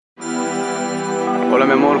Hola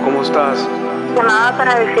mi amor, ¿cómo estás? Llamaba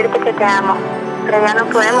para decirte que te amo, pero ya no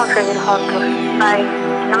podemos seguir juntos. Bye,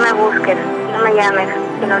 no me busques, no me llames,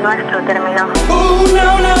 que lo nuestro terminó.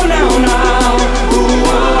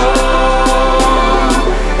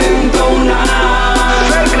 Entouna.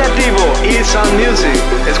 Ferk Creativo y Sound Music.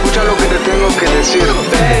 Escucha lo que te tengo que decir.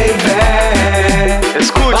 Baby,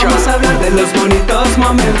 Escucha. vamos a hablar de los bonitos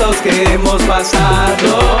momentos que hemos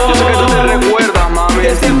pasado. Yo sé que tú te recuerdas, mami.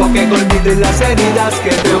 Es tiempo que olvides las heridas que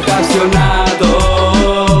te he ocasionado.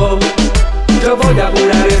 Yo voy a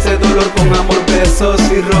curar ese dolor con amor, besos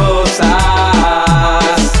y rosas.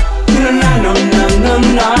 No, no, no, no,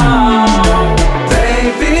 no.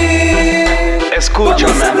 Baby,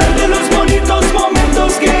 Escúchame. vamos a hablar de los bonitos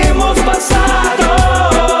momentos que hemos pasado.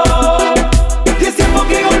 Y es tiempo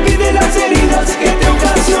que olvide las heridas que te he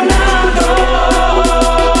ocasionado.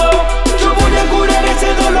 Yo voy a curar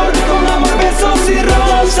ese dolor con amor, besos y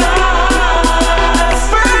rosas.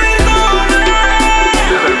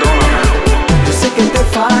 Perdóname. Yo sé que te he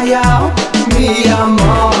fallado, mi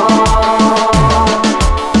amor.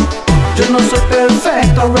 Yo no soy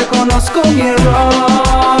perfecto, reconozco mi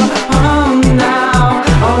error.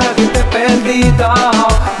 Ahora que te he perdido,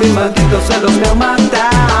 mis malditos celos me han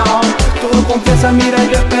matado. Tú confianza, mira,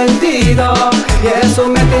 yo he perdido, y eso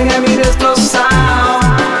me tiene a mí destrozado.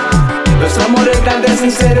 Nuestro amor es grande,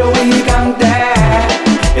 sincero y gigante.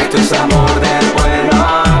 Esto es amor del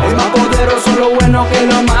bueno. Es más poderoso lo bueno que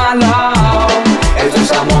lo malo. Esto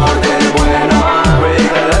es amor del bueno.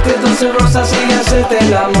 Regálate 12 rosas y hacerte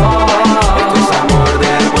el amor. Esto es amor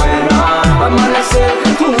del bueno. Vamos a nacer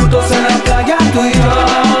juntos en la playa, tú y yo.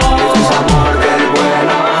 Esto es amor del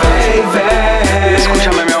bueno, baby.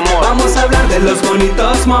 Escúchame mi amor. Vamos a hablar de los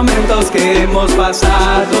bonitos momentos que hemos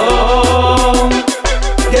pasado.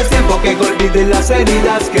 Y es tiempo que olvides las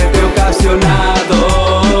heridas que te he ocasionado.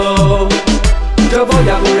 Yo voy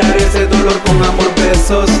a curar ese dolor con amor,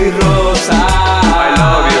 besos y rosas. I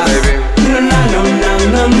love you, baby. No, no, no,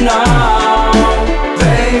 no, no,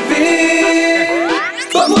 baby.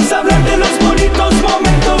 Vamos a hablar de los bonitos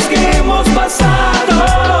momentos que hemos pasado.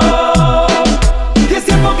 Y es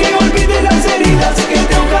tiempo que olvide las heridas que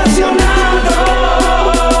te he ocasionado.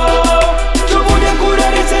 Yo voy a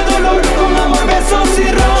curar ese dolor con amor, besos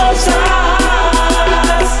y rosas.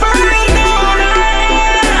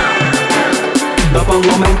 No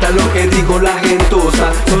pongo mente a lo que digo la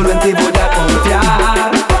gentuza, solo en ti voy a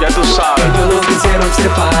confiar. Ya tú sabes. Ellos nos quisieron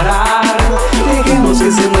separar, dejemos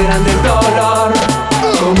que se mueran del dolor.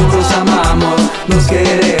 Como nos amamos, nos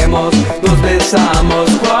queremos, nos besamos,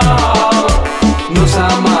 wow. Nos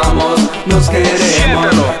amamos, nos queremos,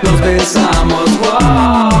 Siéntelo. nos besamos,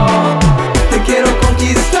 wow. Te quiero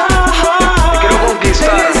conquistar. Te quiero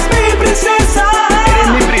conquistar. Eres mi princesa. Eres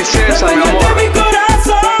mi princesa, La mi dueña amor. de mi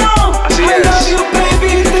corazón. Así I es. love you,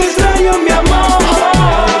 baby, te extraño, mi amor.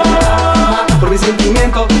 Por mi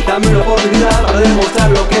sentimiento, dame una oportunidad para demostrar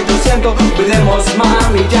lo que yo siento. Olvidemos,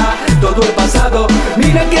 mami, ya todo el pasado.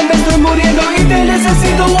 Mira que me estoy muriendo y te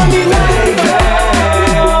necesito a mi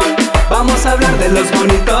lado. Vamos a hablar de los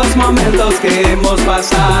bonitos momentos que hemos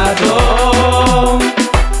pasado.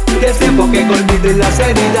 Y es tiempo que olvides las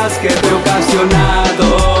heridas que te he ocasionado.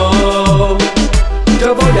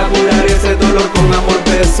 Yo voy a curar ese dolor con amor,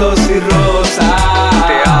 besos y rosas.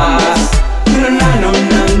 Te amo. No, no, no,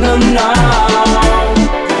 no, no.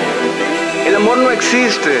 El amor no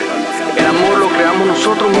existe. El amor lo creamos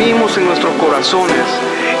nosotros mismos en nuestros corazones.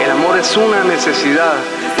 El amor es una necesidad.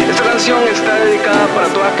 Esta canción está dedicada para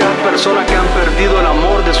todas aquellas personas que han perdido el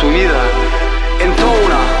amor de su vida.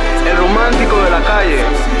 Entouna, el romántico de la calle,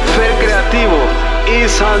 Ferk Creativo y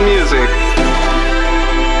Sound Music.